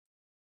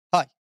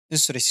In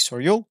today's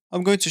tutorial,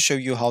 I'm going to show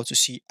you how to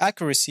see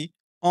accuracy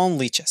on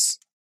Lichess.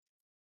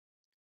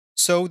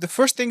 So the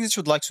first thing that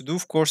you'd like to do,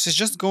 of course, is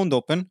just go and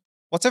open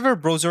whatever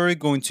browser you're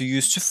going to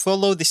use to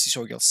follow this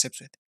tutorial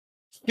steps with.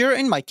 Here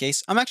in my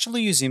case, I'm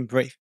actually using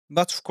Brave,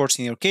 but of course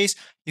in your case,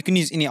 you can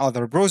use any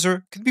other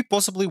browser, could be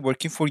possibly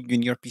working for you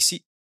in your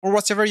PC, or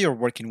whatever you're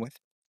working with.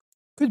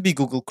 Could be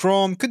Google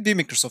Chrome, could be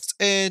Microsoft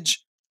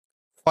Edge,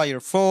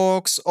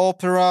 Firefox,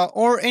 Opera,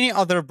 or any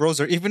other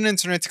browser, even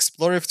Internet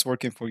Explorer if it's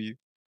working for you.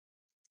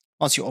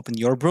 Once you open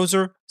your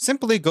browser,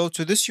 simply go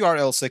to this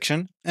URL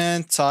section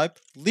and type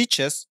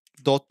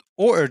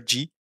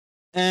lichess.org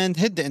and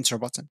hit the enter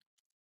button.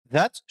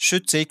 That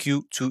should take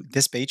you to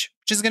this page,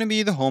 which is going to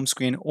be the home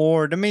screen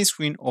or the main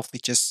screen of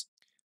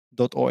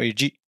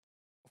lichess.org.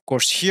 Of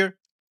course, here,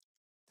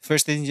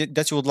 first thing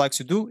that you would like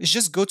to do is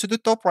just go to the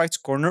top right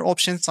corner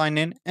option sign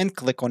in and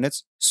click on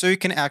it so you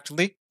can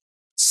actually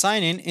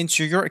sign in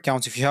into your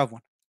account if you have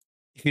one.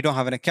 If you don't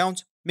have an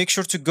account, make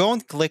sure to go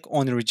and click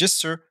on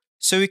register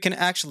so you can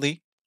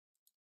actually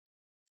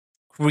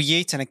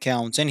create an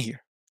account in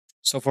here.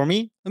 So for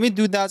me, let me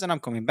do that and I'm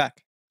coming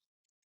back.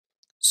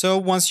 So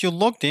once you're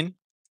logged in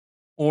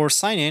or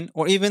sign in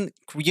or even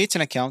create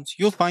an account,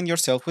 you'll find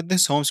yourself with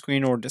this home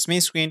screen or this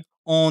main screen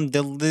on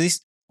the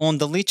list on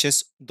the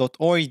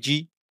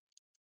lichess.org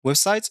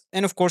website.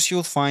 And of course,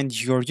 you'll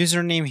find your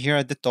username here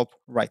at the top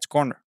right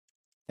corner.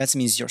 That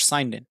means you're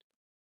signed in.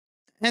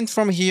 And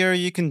from here,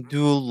 you can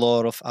do a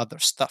lot of other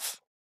stuff.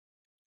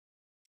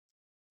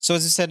 So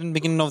as I said in the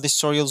beginning of this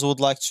tutorials, we would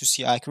like to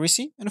see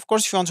accuracy. And of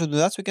course, if you want to do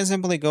that, we can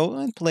simply go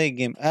and play a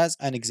game as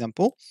an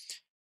example.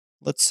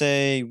 Let's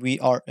say we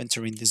are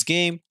entering this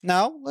game.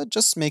 Now, let's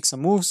just make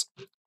some moves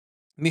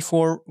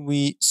before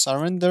we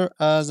surrender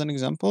as an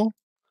example.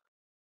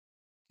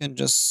 You can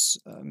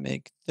just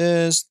make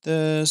this.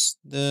 I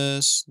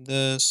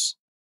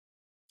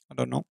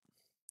don't know.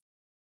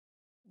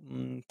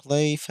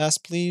 Play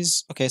fast,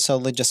 please. Okay, so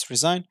let's just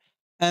resign.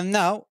 And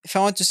now, if I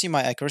want to see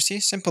my accuracy,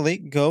 simply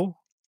go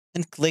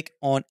and click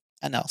on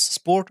Analysis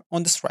Board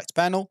on this right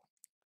panel.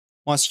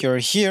 Once you're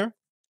here,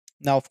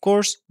 now of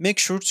course, make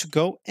sure to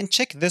go and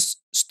check this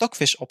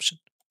Stockfish option.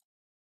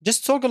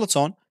 Just toggle it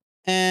on,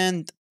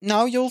 and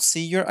now you'll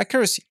see your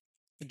accuracy.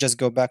 Just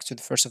go back to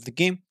the first of the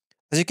game.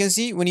 As you can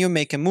see, when you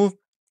make a move,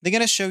 they're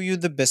gonna show you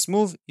the best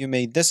move. You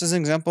made this as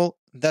an example.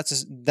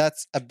 That's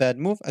a bad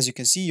move. As you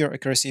can see, your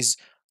accuracy is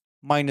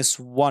minus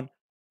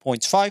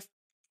 1.5.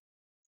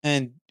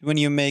 And when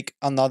you make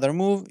another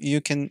move, you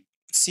can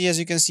see, as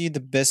you can see, the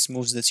best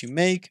moves that you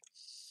make.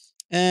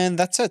 And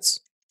that's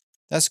it.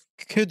 That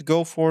could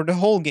go for the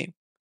whole game,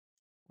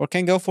 or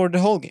can go for the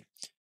whole game.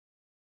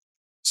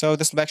 So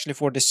this is actually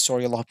for this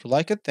tutorial. I hope you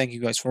like it. Thank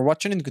you guys for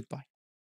watching and goodbye.